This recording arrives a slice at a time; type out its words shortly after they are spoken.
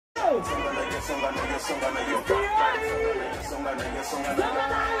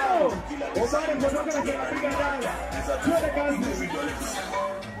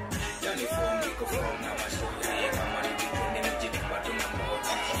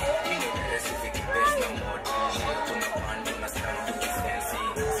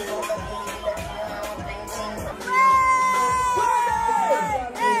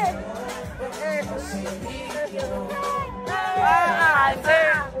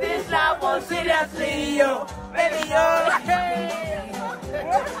This love was seriously, yo, baby, yo.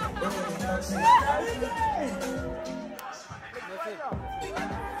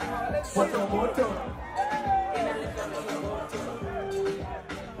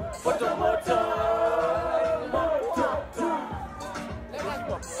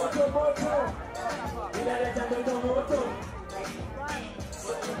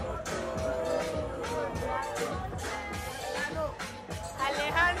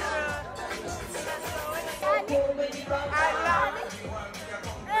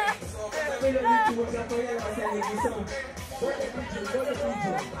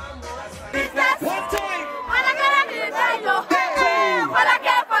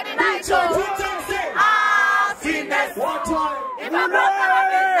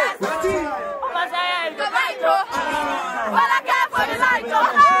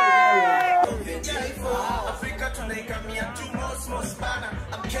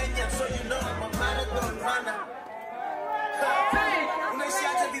 I'm Kenyan, so you know I'm a marathon runner.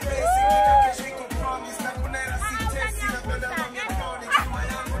 Unaishiaje vibesi, kesho iko promise. Na kuna rasitesi, na kwenda mamekoni. Kama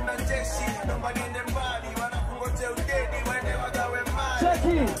yangu na jeshi, naomba niende mbali. Wanakungoje udedi, waende wagawe mali. Check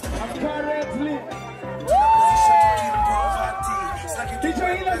it, I'm currently. Teacher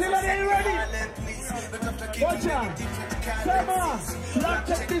healers, everybody ready? Watch out. Sama, black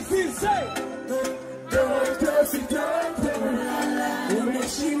check this in, say.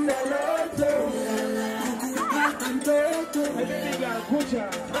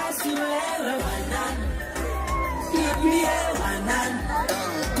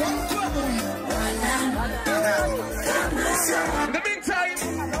 In the meantime,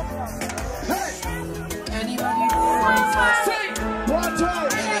 hey, anybody say one time.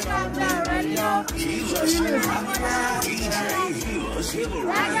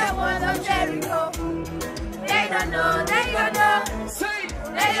 They don't know. Say.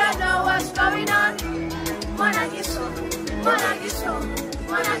 They don't know what's going on. Wanna get so,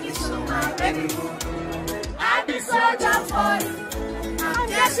 my baby. I've been searching for you. I'm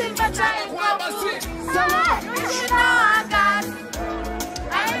guessing for trying to go. So you know I got it.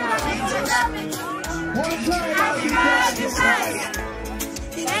 I know you love me too. I'll be right beside you.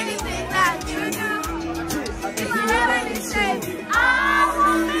 Anything that you do, if you ever need saved, I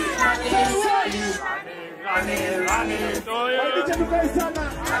won't be running to you. Running to you.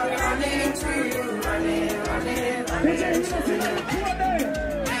 I'm running to you. Running.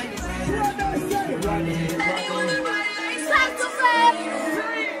 Anyone in my life like to play.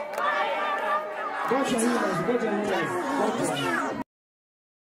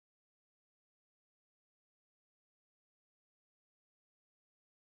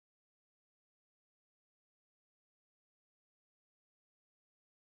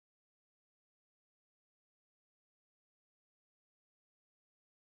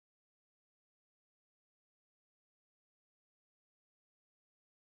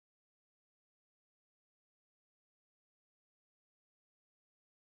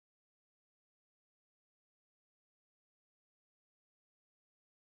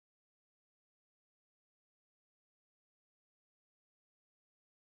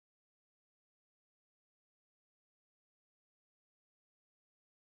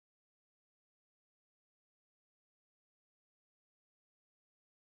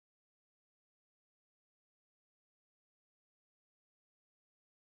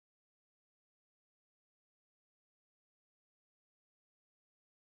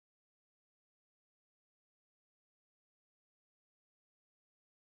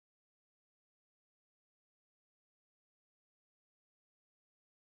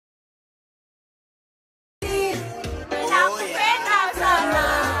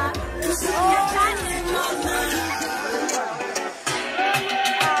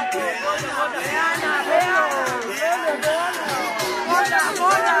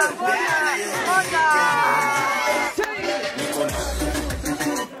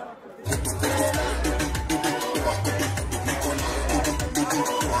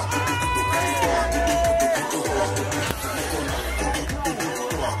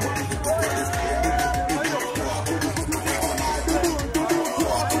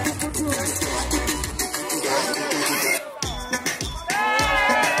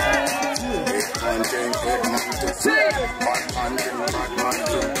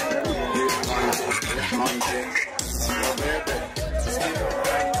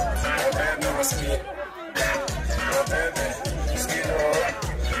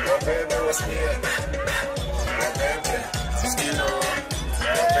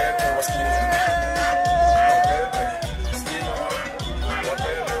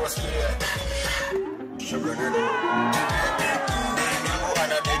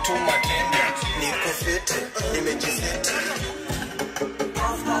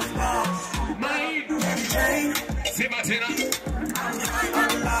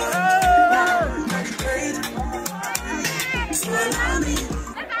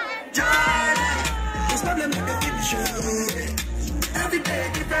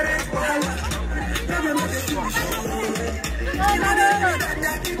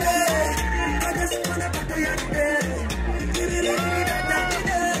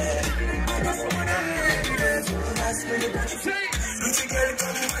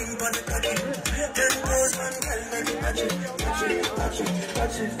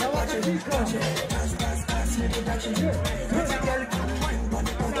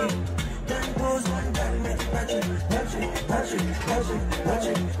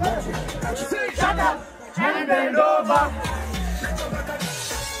 Shut up and bend over.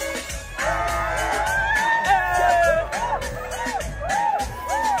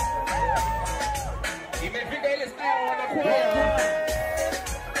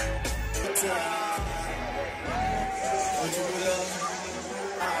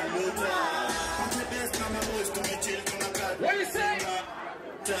 What you say?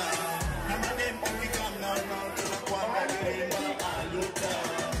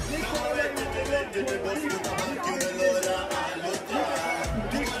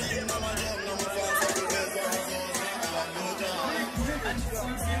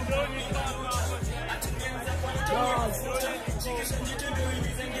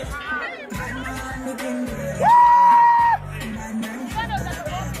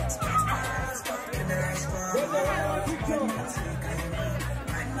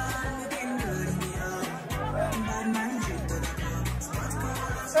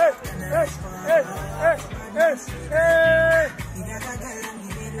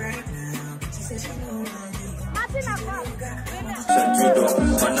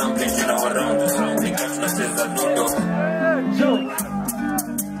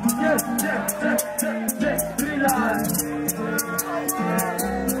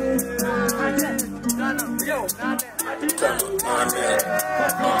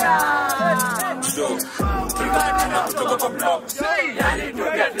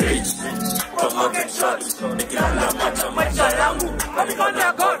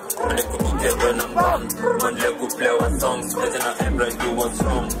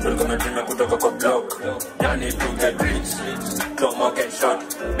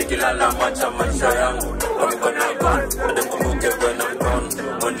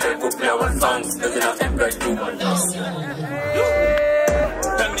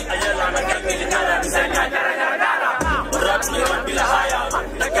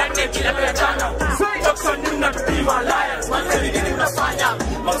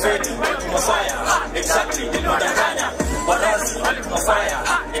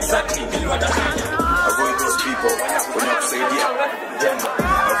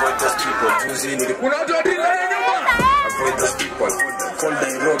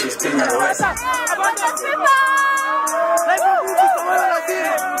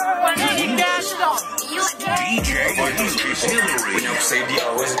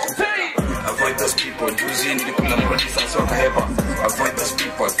 Avoid those people, juzi nilikula mradi sasa wakahepa. Avoid those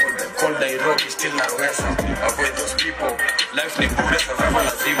people, cold Nairobi still naweza. Avoid those people, life ni bure survival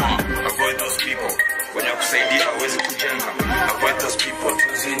lazima. Avoid those people, wenye kusaidia hawezi kujenga. Avoid those people,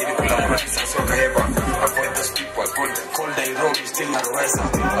 juzi nilikula mradi sasa wakahepa. Avoid those people, cold Nairobi still naweza.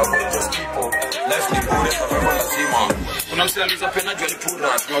 Avoid those people, life ni bure survival lazima. Kuna msaliza pena jua lipura,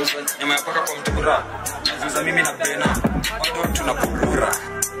 tunauza nyama ya paka kwa mtura. Nazuza mimi na pena, watu tunapulura.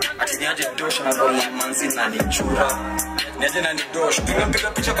 Akiniaje dosh na rola manzi na nichura. Niaje na nidosh,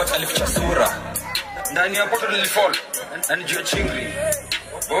 tumepiga picha kwa alificha sura. Ndani ya poto nilifall, na nijua chingri.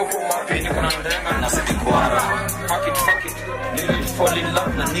 Woko mapi niko na ndenga na sidi kuara. Fuck it, nilifall in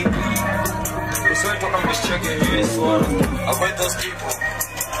love na nigri. Usiwe toka mbischege hili swara. Avoid those people,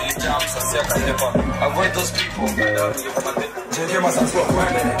 nilijam sasi ya kahepa. Avoid those people, jenge masansu wa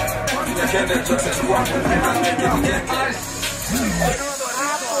kwende. Nikende jose chuwangu, nikende.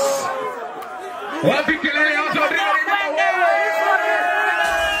 Wapi kelele ya watu wa Rio?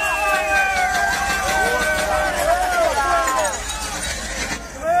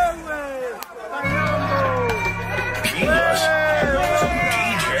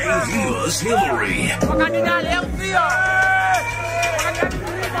 was Hillary.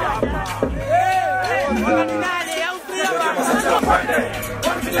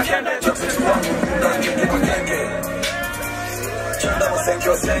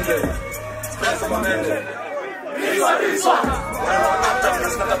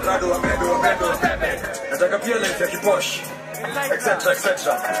 Nataka pia life ya kiposh, etc etc.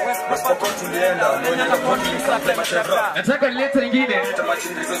 Basi popote tulienda, mwenye kapoti msafi machevra. Nataka nilete ingine.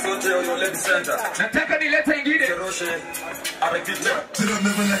 Tamachindizo zote yo lady center. Nataka nilete ingine. Roshe, arepite. Till I'm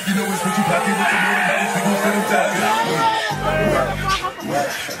never like you know it's what you pocket with the money, now it's gonna set him down.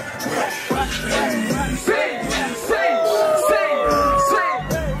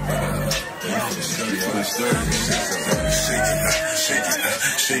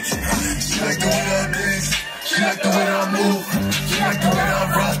 Shake it. She like the way I dance. She like the way I move. She like the way I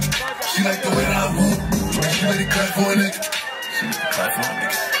rock. She like the way I move. She let it clap for a nigga. She let it clap for a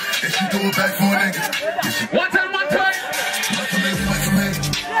nigga. And she throw it back for a nigga. One time. Like a man.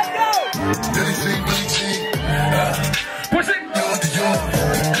 Billy Jean. Push it. Yo, at the yard.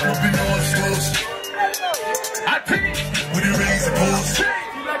 Come up in all the stores. I think. When it rains, it pours.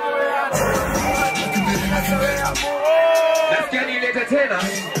 Like a man. Let's get you later, Taylor.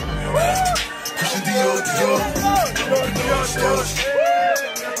 Pushing Dior. Come up in all the stores.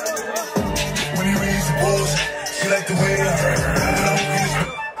 When it rains, it pours. She like the way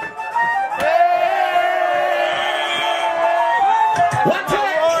One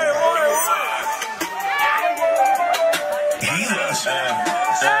time.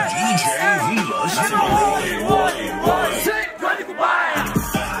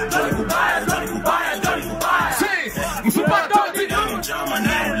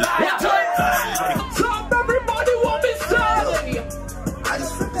 Everybody want me starting. I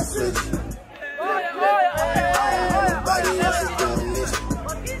just flip the switch. Nobody else is doing this.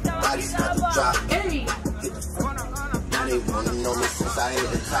 Body's about to drop. Hit the front. Now they wanna know me since I hit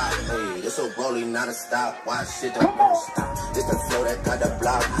the top. Hey, this a rolling, not a stop. Why shit don't wanna stop? This the flow that got the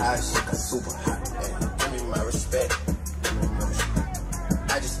block hot. Shit got super hot. Hey, give me my respect.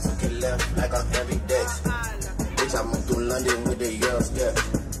 I just took it left like on every desk. Bitch, I moved through London with the Euro step.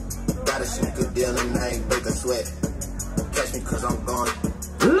 Got a shit good deal and I ain't break a sweat. Catch me cause I'm gone.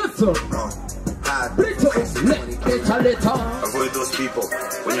 Listen. Avoid those people.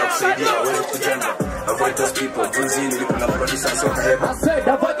 When you're upside down, avoid to gender. Avoid those people. Tunzi nilikula produce and soka heba. I said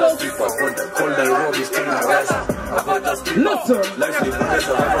avoid those people. Cold Nairobi still na weza. Avoid those people. Listen. Life ni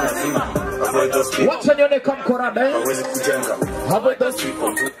pesa wako lazima. Avoid those people. Watch on your neck come korada. Avoid kujenga. Avoid those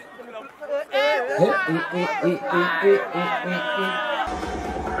people.